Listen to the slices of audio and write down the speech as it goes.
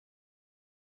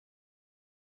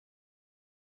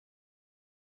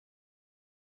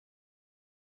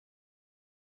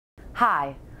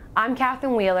Hi, I'm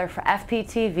Catherine Wheeler for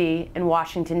FPTV in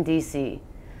Washington, D.C.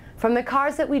 From the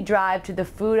cars that we drive to the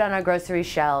food on our grocery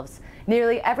shelves,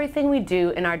 nearly everything we do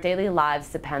in our daily lives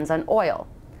depends on oil.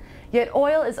 Yet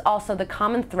oil is also the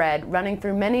common thread running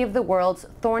through many of the world's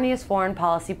thorniest foreign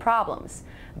policy problems,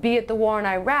 be it the war in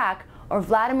Iraq or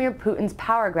Vladimir Putin's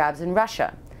power grabs in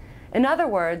Russia. In other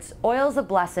words, oil is a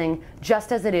blessing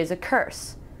just as it is a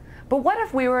curse. But what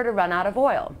if we were to run out of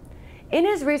oil? In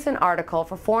his recent article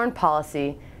for Foreign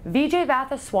Policy,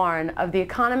 Vijay of The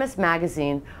Economist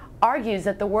magazine argues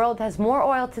that the world has more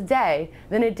oil today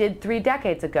than it did 3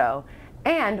 decades ago,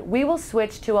 and we will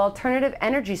switch to alternative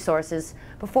energy sources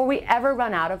before we ever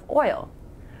run out of oil.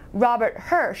 Robert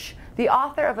Hirsch, the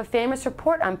author of a famous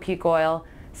report on peak oil,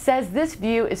 says this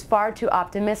view is far too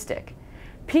optimistic.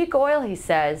 Peak oil, he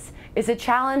says, is a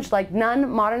challenge like none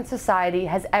modern society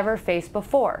has ever faced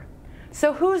before.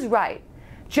 So who's right?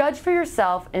 Judge for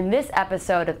yourself in this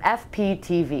episode of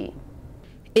FPTV.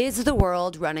 Is the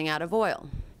world running out of oil?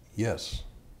 Yes,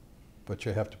 but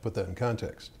you have to put that in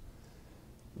context.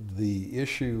 The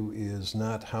issue is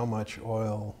not how much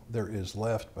oil there is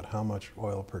left, but how much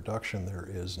oil production there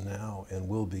is now and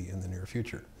will be in the near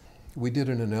future. We did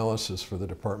an analysis for the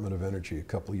Department of Energy a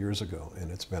couple of years ago, and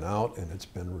it's been out and it's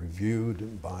been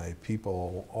reviewed by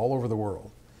people all over the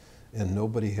world, and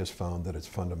nobody has found that it's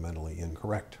fundamentally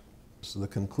incorrect. So the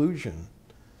conclusion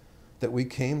that we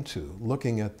came to,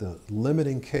 looking at the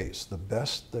limiting case, the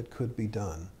best that could be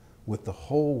done, with the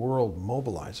whole world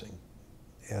mobilizing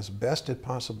as best it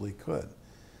possibly could,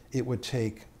 it would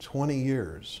take 20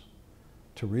 years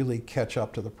to really catch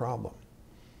up to the problem.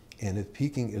 And if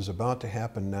peaking is about to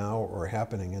happen now or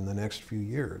happening in the next few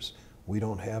years, we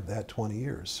don't have that 20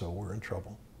 years, so we're in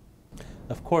trouble.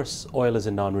 Of course, oil is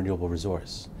a non-renewable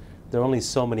resource. There are only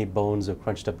so many bones of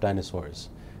crunched up dinosaurs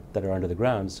that are under the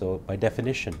ground, so by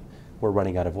definition, we're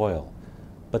running out of oil.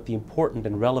 But the important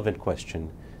and relevant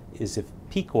question is if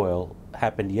peak oil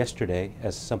happened yesterday,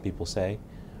 as some people say,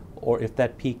 or if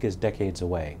that peak is decades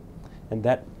away. And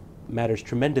that matters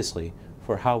tremendously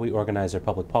for how we organize our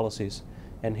public policies.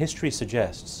 And history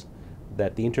suggests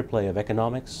that the interplay of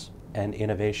economics and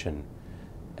innovation,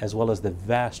 as well as the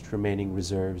vast remaining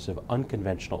reserves of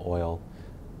unconventional oil,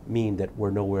 mean that we're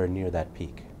nowhere near that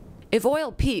peak. If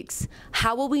oil peaks,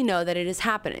 how will we know that it is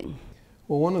happening?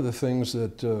 Well, one of the things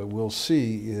that we'll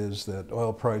see is that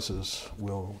oil prices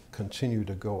will continue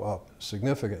to go up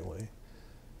significantly,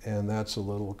 and that's a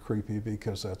little creepy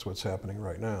because that's what's happening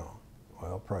right now.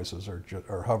 Oil prices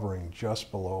are hovering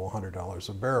just below $100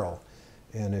 a barrel,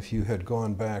 and if you had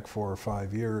gone back 4 or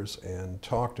 5 years and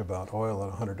talked about oil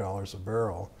at $100 a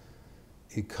barrel,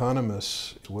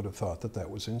 economists would have thought that that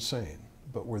was insane,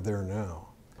 but we're there now.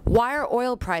 Why are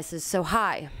oil prices so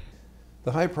high?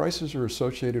 The high prices are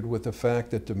associated with the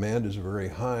fact that demand is very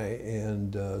high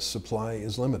and supply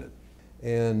is limited.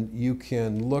 And you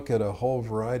can look at a whole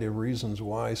variety of reasons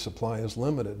why supply is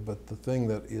limited, but the thing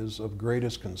that is of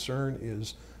greatest concern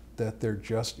is that there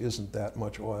just isn't that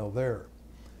much oil there.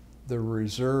 The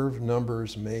reserve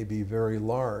numbers may be very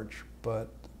large,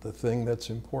 but the thing that's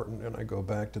important, and I go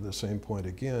back to the same point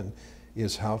again,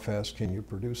 is how fast can you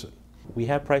produce it? We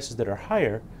have prices that are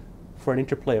higher for an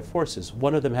interplay of forces,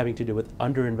 one of them having to do with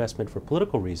underinvestment for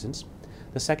political reasons.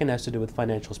 The second has to do with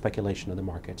financial speculation of the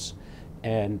markets.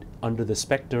 And under the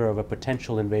specter of a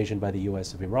potential invasion by the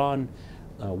US of Iran,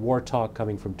 war talk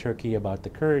coming from Turkey about the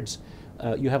Kurds,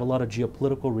 you have a lot of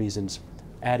geopolitical reasons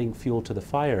adding fuel to the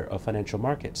fire of financial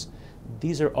markets.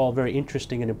 These are all very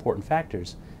interesting and important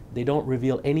factors. They don't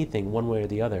reveal anything one way or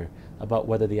the other about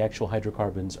whether the actual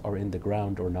hydrocarbons are in the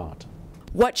ground or not.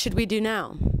 What should we do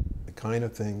now? The kind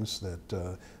of things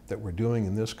that we're doing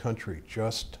in this country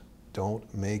just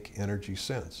don't make energy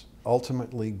sense.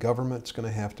 Ultimately, government's going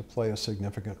to have to play a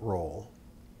significant role,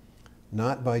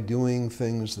 not by doing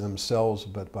things themselves,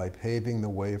 but by paving the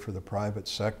way for the private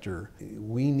sector.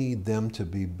 We need them to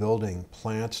be building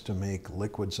plants to make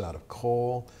liquids out of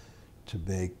coal, to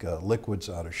make liquids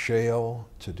out of shale,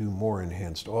 to do more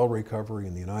enhanced oil recovery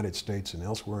in the United States and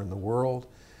elsewhere in the world,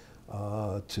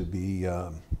 to be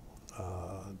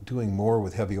doing more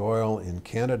with heavy oil in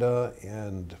Canada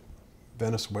and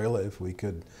Venezuela, if we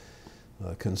could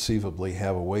conceivably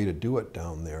have a way to do it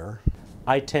down there.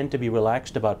 I tend to be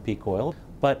relaxed about peak oil,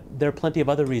 but there are plenty of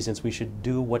other reasons we should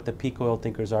do what the peak oil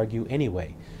thinkers argue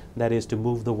anyway. That is to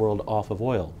move the world off of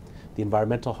oil. The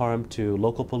environmental harm to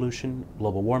local pollution,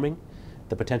 global warming,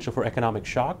 the potential for economic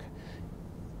shock,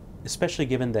 especially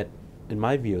given that, in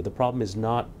my view, the problem is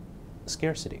not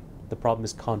scarcity. The problem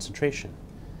is concentration.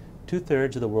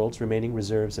 2/3 of the world's remaining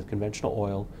reserves of conventional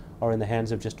oil are in the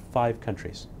hands of just 5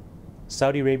 countries.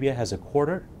 Saudi Arabia has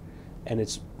 1/4, and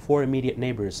its 4 immediate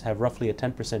neighbors have roughly a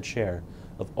 10% share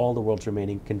of all the world's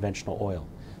remaining conventional oil.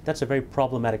 That's a very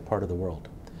problematic part of the world.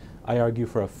 I argue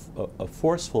for a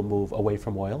forceful move away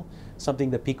from oil,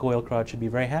 something that peak oil crowd should be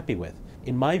very happy with.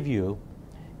 In my view,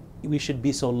 we should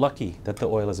be so lucky that the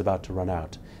oil is about to run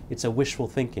out. It's a wishful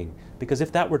thinking, because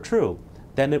if that were true,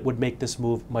 then it would make this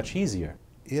move much easier.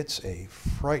 It's a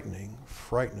frightening,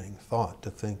 frightening thought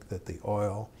to think that the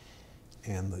oil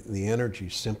and the energy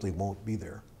simply won't be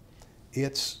there.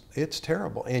 It's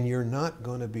terrible, and you're not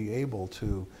going to be able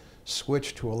to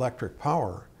switch to electric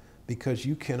power because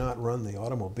you cannot run the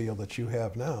automobile that you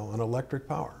have now on electric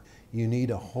power. You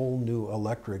need a whole new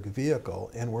electric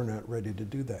vehicle, and we're not ready to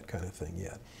do that kind of thing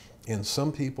yet. And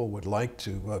some people would like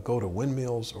to go to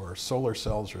windmills or solar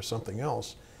cells or something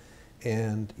else,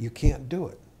 and you can't do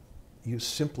it. You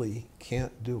simply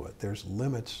can't do it. There's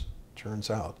limits, turns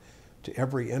out, to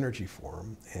every energy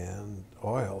form, and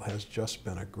oil has just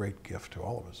been a great gift to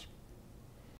all of us.